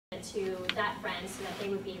it to that friend so that they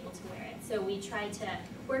would be able to wear it. So we tried to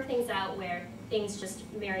work things out where things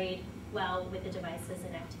just married well with the devices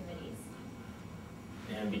and activities.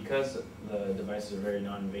 And because the devices are very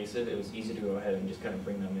non-invasive, it was easy to go ahead and just kind of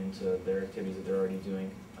bring them into their activities that they're already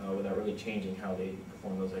doing without really changing how they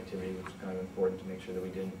perform those activities, which is kind of important to make sure that we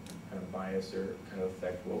didn't kind of bias or kind of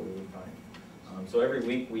affect what we would find. So every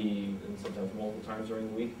week and sometimes multiple times during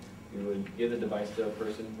the week, we would give the device to a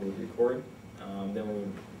person who would record. Then we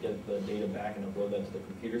would get the data back and upload that to the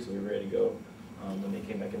computer so we were ready to go when they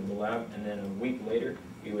came back into the lab. And then a week later,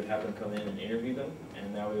 we would have them come in and interview them.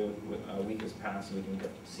 And now a week has passed and we can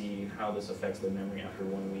see how this affects their memory after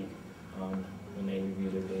 1 week when they review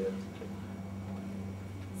their data.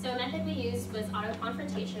 So a method we used was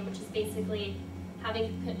auto-confrontation, which is basically having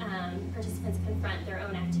participants confront their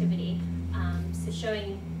own activity, so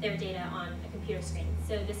showing their data on a computer screen.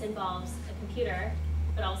 So this involves a computer,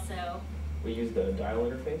 but also... We used the dial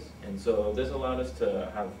interface, and so this allowed us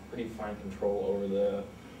to have pretty fine control over the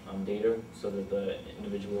data so that the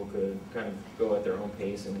individual could kind of go at their own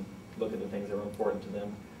pace and look at the things that were important to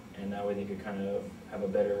them, and that way they could kind of have a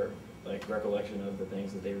better recollection of the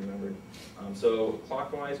things that they remembered. So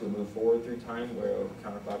clockwise we move forward through time, where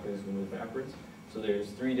counterclockwise we move backwards. So there's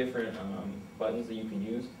 3 different buttons that you can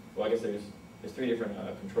use. Well, I guess there's 3 different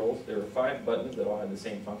controls. There were 5 buttons that all had the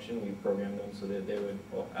same function. We programmed them so that they would,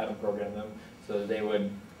 well, Adam programmed them so that they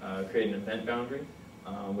would create an event boundary,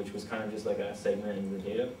 which was kind of just like a segment in the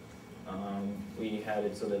data. We had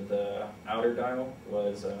it so that the outer dial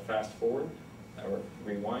was fast forward or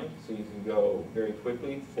rewind, so you could go very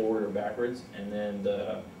quickly forward or backwards, and then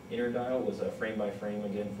the inner dial was frame by frame,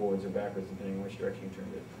 again forwards or backwards depending on which direction you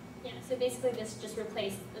turned it. Yeah, so basically this just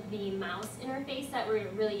replaced the mouse interface that we're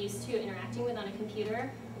really used to interacting with on a computer,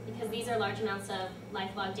 because these are large amounts of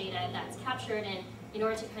lifelog data that's captured, and in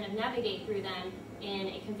order to kind of navigate through them in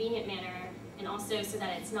a convenient manner, and also so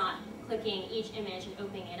that it's not clicking each image and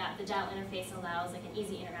opening it up, the dial interface allows an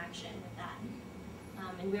easy interaction with that.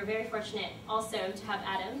 And we're very fortunate also to have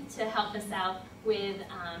Adam to help us out with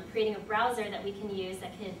creating a browser that we can use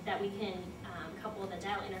that we can couple the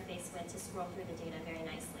dial interface with to scroll through the data very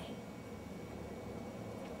nicely.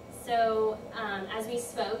 So as we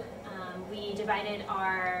spoke, we divided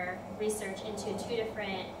our research into two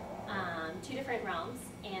different realms,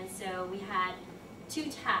 and so we had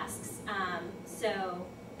 2 tasks. So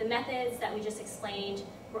the methods that we just explained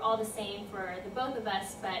were all the same for the both of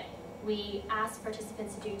us, but we asked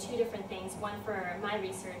participants to do 2 different things, one for my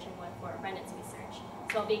research and one for Brendan's research.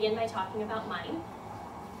 So I'll begin by talking about mine.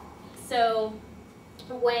 So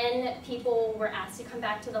when people were asked to come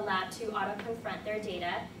back to the lab to auto-confront their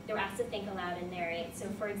data, they were asked to think aloud and narrate. So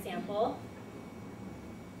for example,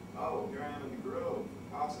 oh, here I am in the Grove.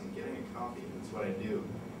 Awesome, getting a coffee. That's what I do.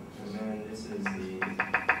 And then this is the...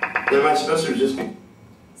 Then my supposed just be...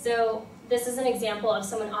 So this is an example of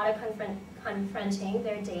someone auto-confronting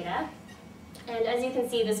their data. And as you can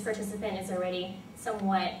see, this participant is already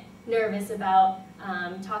somewhat nervous about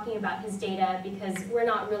talking about his data, because we're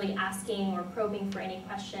not really asking or probing for any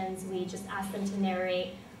questions. We just ask them to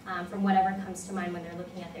narrate from whatever comes to mind when they're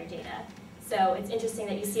looking at their data. So it's interesting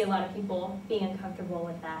that you see a lot of people being uncomfortable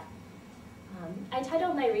with that. I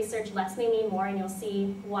titled my research Less May Mean More, and you'll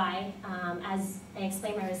see why as I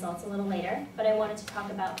explain my results a little later. But I wanted to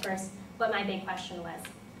talk about first what my big question was.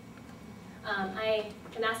 I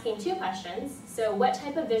am asking 2 questions. So what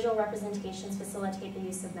type of visual representations facilitate the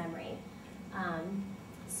use of memory?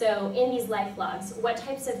 So in these life logs, what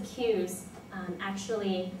types of cues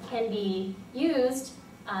actually can be used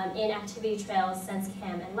in activity trails,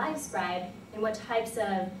 SenseCam, and LiveScribe, and what types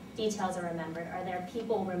of details are remembered? Are there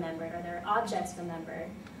people remembered? Are there objects remembered?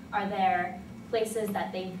 Are there places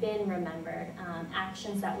that they've been remembered,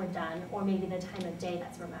 actions that were done, or maybe the time of day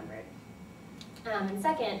that's remembered? And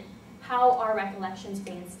second, how are recollections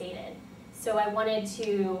reinstated? So I wanted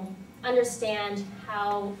to understand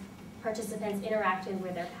how participants interacted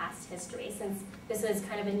with their past history, since this is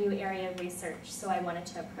kind of a new area of research, so I wanted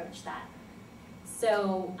to approach that.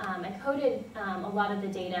 So I coded a lot of the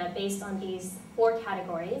data based on these 4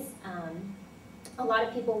 categories. A lot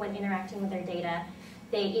of people, when interacting with their data,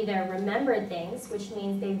 they either remembered things, which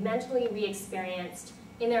means they mentally re-experienced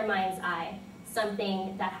in their mind's eye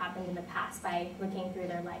something that happened in the past by looking through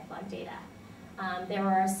their lifelog data. There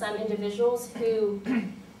were some individuals who,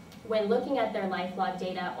 when looking at their lifelog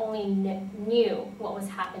data, only knew what was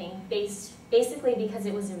happening basically because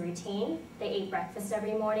it was a routine. They ate breakfast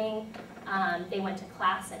every morning. They went to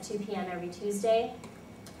class at 2 p.m. every Tuesday.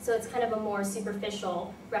 So it's kind of a more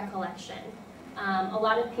superficial recollection. A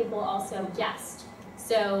lot of people also guessed.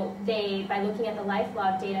 So by looking at the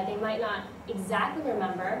lifelog data, they might not exactly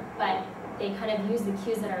remember, but they kind of use the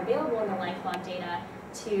cues that are available in the lifelog data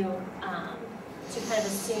to kind of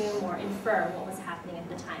assume or infer what was happening at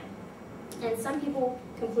the time. And some people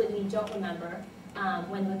completely don't remember,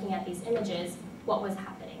 when looking at these images, what was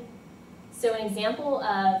happening. So an example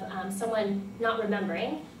of someone not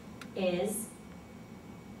remembering is...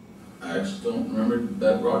 I actually don't remember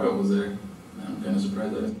that Raga was there. I'm kind of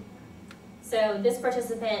surprised at it. So this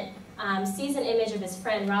participant sees an image of his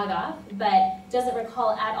friend Raghav, but doesn't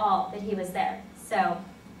recall at all that he was there. So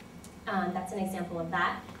that's an example of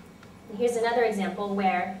that. And here's another example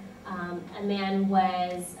where a man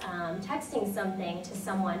was texting something to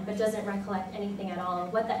someone, but doesn't recollect anything at all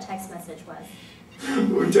of what that text message was.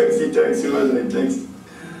 Who texts? Who was I text?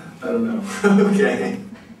 I don't know. Okay.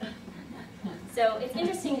 So it's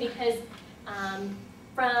interesting because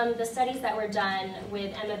from the studies that were done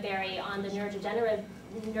with Emma Berry on the neurodegenerative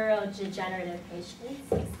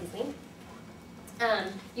patients, excuse me,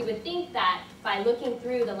 you would think that by looking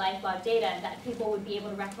through the lifelog data that people would be able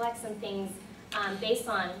to recollect some things based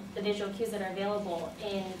on the visual cues that are available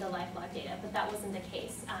in the lifelog data, but that wasn't the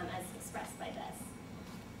case as expressed by this.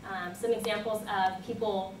 Some examples of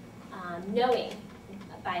people knowing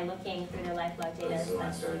by looking through their lifelog data. So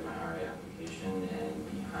I started my RA application,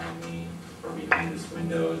 and behind me, or behind this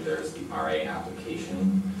window, there's the RA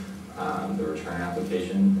application, the return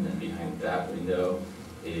application, and then behind that window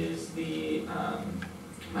is the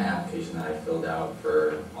my application that I filled out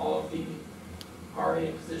for all of the RA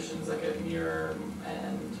positions, like at Mirror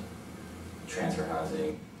and transfer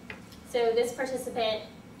housing. So this participant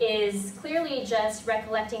is clearly just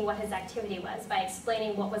recollecting what his activity was by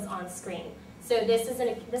explaining what was on screen. So this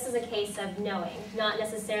is a case of knowing, not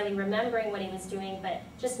necessarily remembering what he was doing, but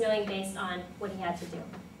just knowing based on what he had to do.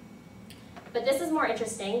 But this is more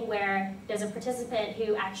interesting, where there's a participant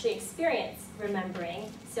who actually experienced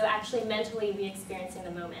remembering, so actually mentally re-experiencing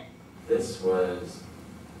the moment. This was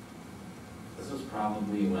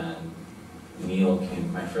probably when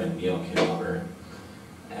my friend Neil came over,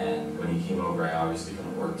 and when he came over, I obviously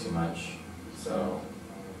couldn't work too much, so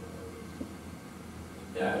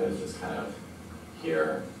yeah, it was just kind of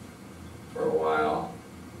here for a while.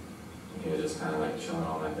 And he was just kind of like chilling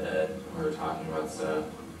on my bed, and we were talking about stuff,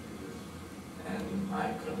 and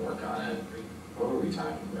I couldn't work on it. What were we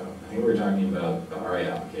talking about? I think we were talking about the RA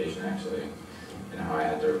application, actually, and how I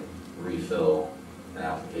had to refill an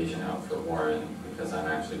application out for Warren because I'm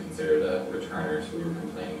actually considered a returner, so we were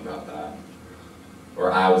complaining about that.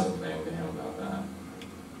 Or I was complaining to him about that.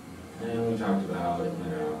 And we talked about,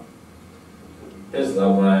 his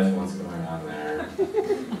love life and what's going on there.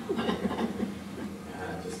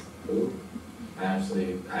 Yeah, just, ooh. I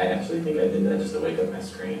actually think I did that just to wake up my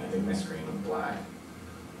screen. I think my screen was black.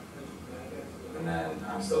 And then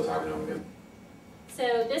I'm still talking to him again.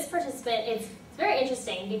 So this participant, it's very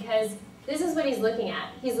interesting because this is what he's looking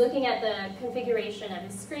at. He's looking at the configuration of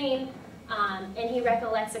his screen, and he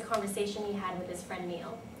recollects a conversation he had with his friend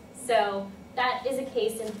Neil. So that is a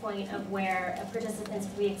case in point of where a participant's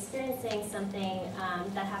re-experiencing something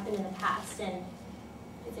that happened in the past. And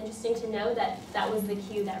it's interesting to know that that was the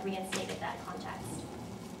cue that reinstated that context.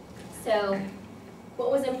 So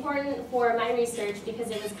what was important for my research, because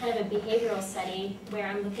it was kind of a behavioral study where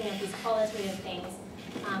I'm looking at these qualitative things,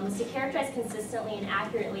 was to characterize consistently and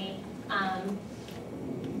accurately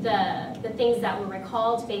the things that were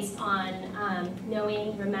recalled based on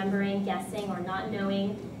knowing, remembering, guessing, or not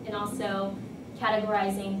knowing, and also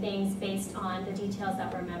categorizing things based on the details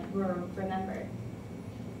that were remembered.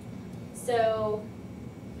 So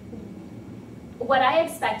what I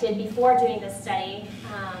expected before doing this study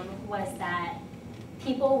was that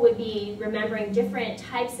people would be remembering different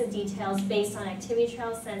types of details based on activity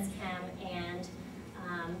trail, SenseChem, and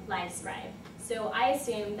LiveScribe. So I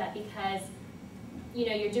assumed that because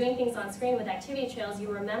you're doing things on screen with activity trails, you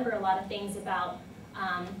remember a lot of things about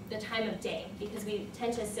the time of day, because we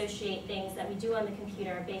tend to associate things that we do on the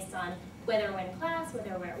computer based on whether we're in class,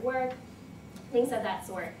 whether we're at work, things of that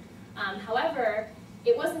sort. However,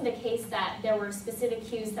 it wasn't the case that there were specific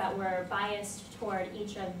cues that were biased toward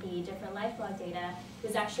each of the different lifelog data. It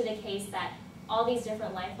was actually the case that all these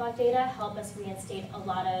different lifelog data help us reinstate a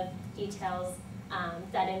lot of details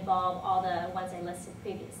that involve all the ones I listed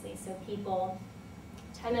previously. So people,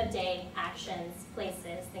 time of day, actions,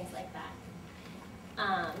 places, things like that.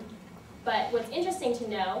 But what's interesting to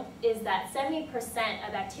know is that 70%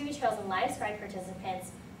 of activity trails and LiveScribe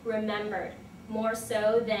participants remembered more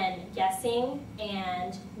so than guessing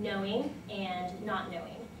and knowing and not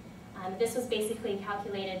knowing. This was basically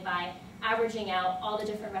calculated by averaging out all the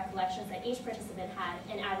different recollections that each participant had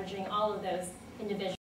and averaging all of those individuals.